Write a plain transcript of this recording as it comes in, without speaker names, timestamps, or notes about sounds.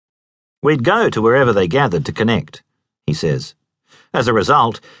We'd go to wherever they gathered to connect, he says. As a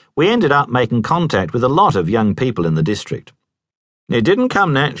result, we ended up making contact with a lot of young people in the district. It didn't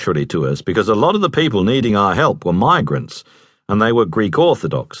come naturally to us because a lot of the people needing our help were migrants, and they were Greek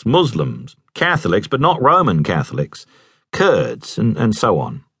Orthodox, Muslims, Catholics but not Roman Catholics, Kurds, and so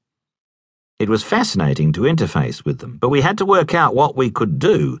on. It was fascinating to interface with them, but we had to work out what we could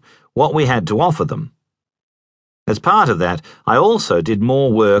do, what we had to offer them. As part of that, I also did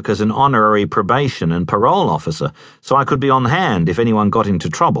more work as an honorary probation and parole officer, so I could be on hand if anyone got into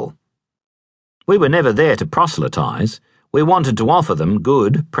trouble. We were never there to proselytize. We wanted to offer them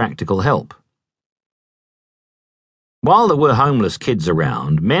good, practical help. While there were homeless kids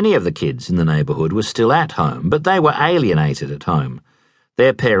around, many of the kids in the neighborhood were still at home, but they were alienated at home.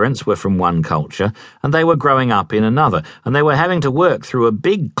 Their parents were from one culture, and they were growing up in another, and they were having to work through a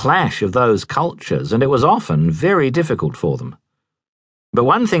big clash of those cultures, and it was often very difficult for them. But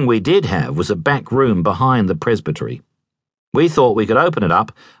one thing we did have was a back room behind the presbytery. We thought we could open it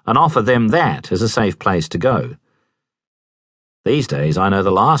up and offer them that as a safe place to go. These days, I know the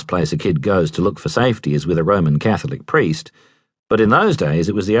last place a kid goes to look for safety is with a Roman Catholic priest, but in those days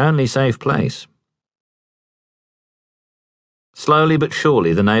it was the only safe place. Slowly but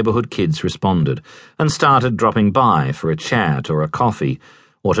surely the neighborhood kids responded and started dropping by for a chat or a coffee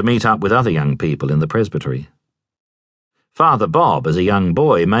or to meet up with other young people in the presbytery. Father Bob, as a young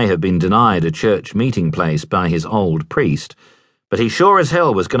boy, may have been denied a church meeting place by his old priest, but he sure as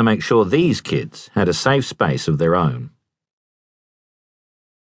hell was going to make sure these kids had a safe space of their own.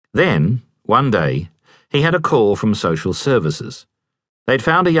 Then, one day, he had a call from social services. They'd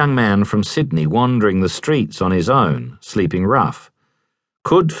found a young man from Sydney wandering the streets on his own, sleeping rough.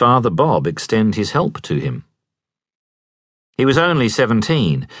 Could Father Bob extend his help to him? He was only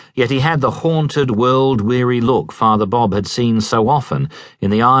 17, yet he had the haunted, world-weary look Father Bob had seen so often in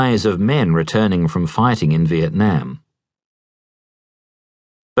the eyes of men returning from fighting in Vietnam.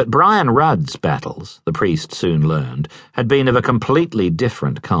 But Brian Rudd's battles, the priest soon learned, had been of a completely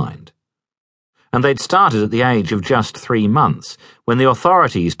different kind. And they'd started at the age of just 3 months, when the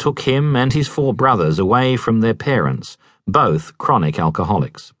authorities took him and his 4 brothers away from their parents, both chronic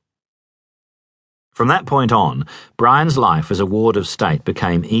alcoholics. From that point on, Brian's life as a ward of state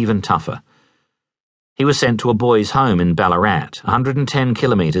became even tougher. He was sent to a boys' home in Ballarat, 110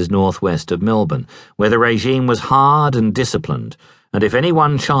 kilometres northwest of Melbourne, where the regime was hard and disciplined, and if any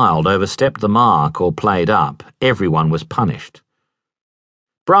one child overstepped the mark or played up, everyone was punished.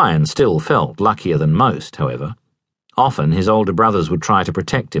 Brian still felt luckier than most, however. Often his older brothers would try to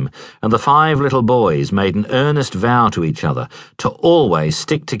protect him, and the 5 little boys made an earnest vow to each other to always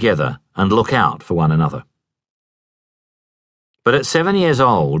stick together and look out for one another. But at 7 years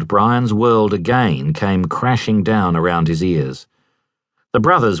old, Brian's world again came crashing down around his ears. The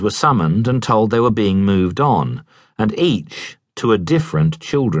brothers were summoned and told they were being moved on, and each to a different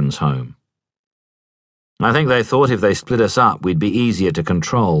children's home. I think they thought if they split us up, we'd be easier to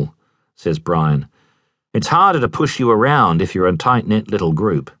control, says Brian. It's harder to push you around if you're a tight-knit little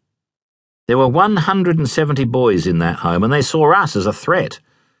group. There were 170 boys in that home, and they saw us as a threat.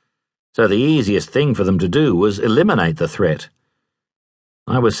 So the easiest thing for them to do was eliminate the threat.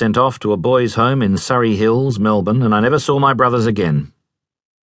 I was sent off to a boys' home in Surrey Hills, Melbourne, and I never saw my brothers again.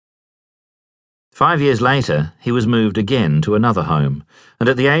 5 years later, he was moved again to another home, and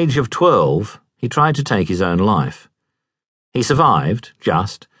at the age of 12, he tried to take his own life. He survived,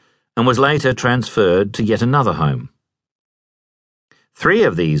 just, and was later transferred to yet another home. 3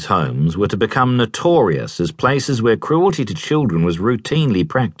 of these homes were to become notorious as places where cruelty to children was routinely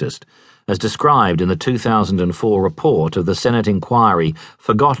practiced, as described in the 2004 report of the Senate inquiry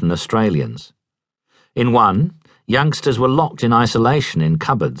Forgotten Australians. In one, youngsters were locked in isolation in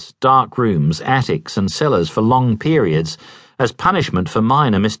cupboards, dark rooms, attics, and cellars for long periods as punishment for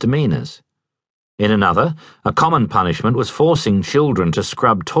minor misdemeanours. In another, a common punishment was forcing children to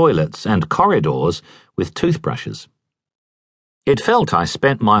scrub toilets and corridors with toothbrushes. It felt I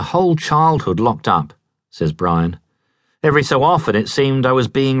spent my whole childhood locked up, says Brian. Every so often it seemed I was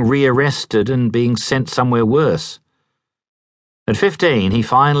being rearrested and being sent somewhere worse. At 15, he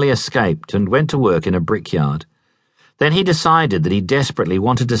finally escaped and went to work in a brickyard. Then he decided that he desperately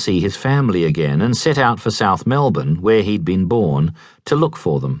wanted to see his family again and set out for South Melbourne, where he'd been born, to look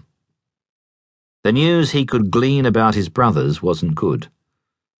for them. The news he could glean about his brothers wasn't good.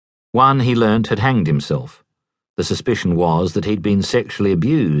 One, he learnt, had hanged himself. The suspicion was that he'd been sexually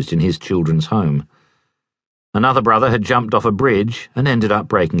abused in his children's home. Another brother had jumped off a bridge and ended up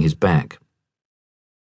breaking his back.